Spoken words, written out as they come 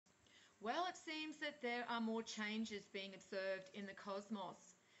Well, it seems that there are more changes being observed in the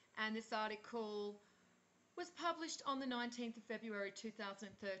cosmos, and this article was published on the 19th of February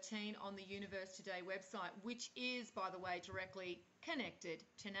 2013 on the Universe Today website, which is, by the way, directly connected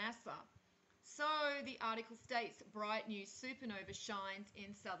to NASA. So the article states, bright new supernova shines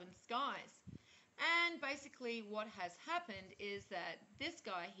in southern skies. And basically what has happened is that this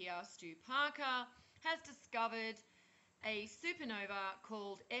guy here, Stu Parker, has discovered a supernova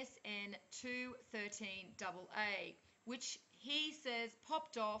called SN213AA, which he says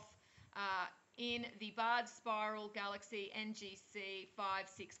popped off in the barred spiral galaxy NGC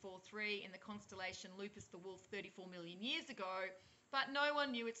 5643 in the constellation Lupus the Wolf 34 million years ago, but no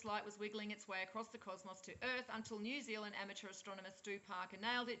one knew its light was wiggling its way across the cosmos to Earth until New Zealand amateur astronomer Stu Parker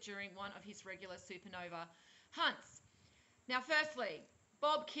nailed it during one of his regular supernova hunts. Now, firstly,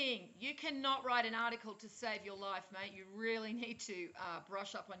 Bob King, you cannot write an article to save your life, mate. You really need to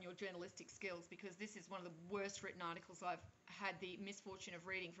brush up on your journalistic skills, because this is one of the worst written articles I've had the misfortune of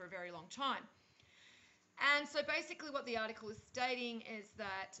reading for a very long time. And so basically what the article is stating is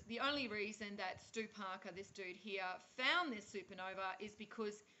that the only reason that Stu Parker, this dude here, found this supernova is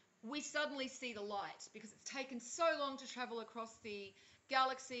because we suddenly see the light, because it's taken so long to travel across the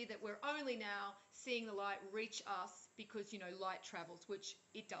galaxy that we're only now seeing the light reach us because, you know, light travels, which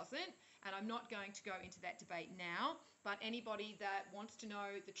it doesn't. And I'm not going to go into that debate now, but anybody that wants to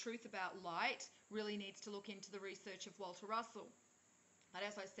know the truth about light really needs to look into the research of Walter Russell. But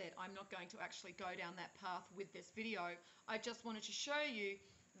as I said, I'm not going to actually go down that path with this video. I just wanted to show you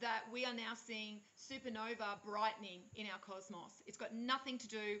that we are now seeing supernova brightening in our cosmos. It's got nothing to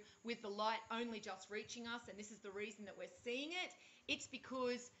do with the light only just reaching us, and this is the reason that we're seeing it. It's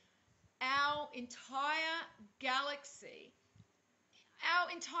because our entire galaxy, our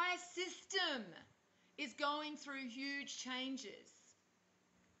entire system is going through huge changes.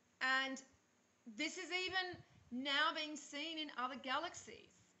 And this is even now being seen in other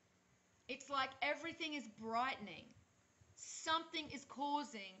galaxies. It's like everything is brightening. Something is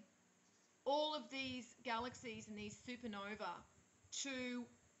causing all of these galaxies and these supernova to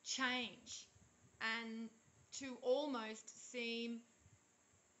change and to almost seem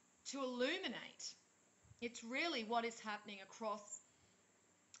to illuminate. It's really what is happening across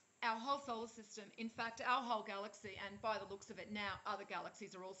our whole solar system. In fact, our whole galaxy, and by the looks of it now, other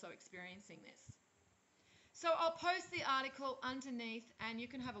galaxies are also experiencing this. So I'll post the article underneath and you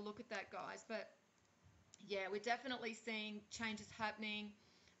can have a look at that, guys. But yeah, we're definitely seeing changes happening,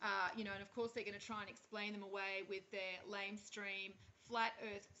 and of course they're going to try and explain them away with their lamestream flat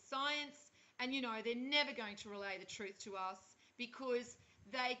earth science. And, they're never going to relay the truth to us, because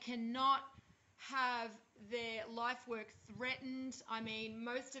they cannot have their life work threatened. I mean,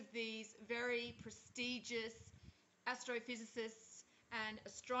 most of these very prestigious astrophysicists and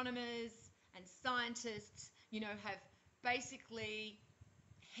astronomers and scientists, have basically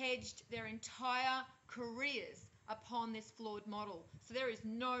hedged their entire careers upon this flawed model. So there is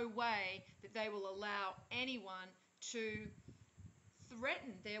no way that they will allow anyone to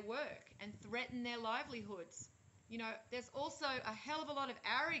threaten their work and threaten their livelihoods. There's also a hell of a lot of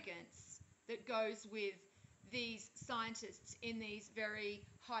arrogance that goes with these scientists in these very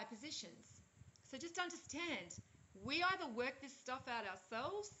high positions. So just understand, we either work this stuff out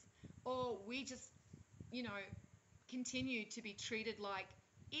ourselves, or we just, continue to be treated like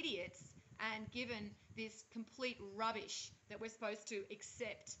idiots and given this complete rubbish that we're supposed to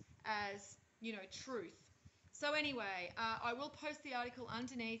accept as, truth. So anyway, I will post the article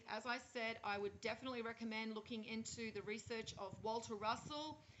underneath. As I said, I would definitely recommend looking into the research of Walter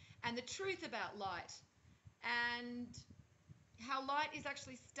Russell and the truth about light, and how light is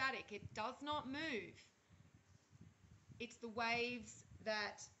actually static. It does not move. It's the waves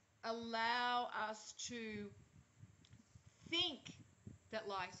that allow us to think that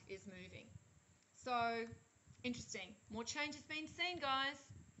light is moving. So interesting. More changes being seen, guys.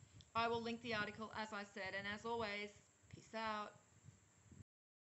 I will link the article, as I said, and as always, peace out.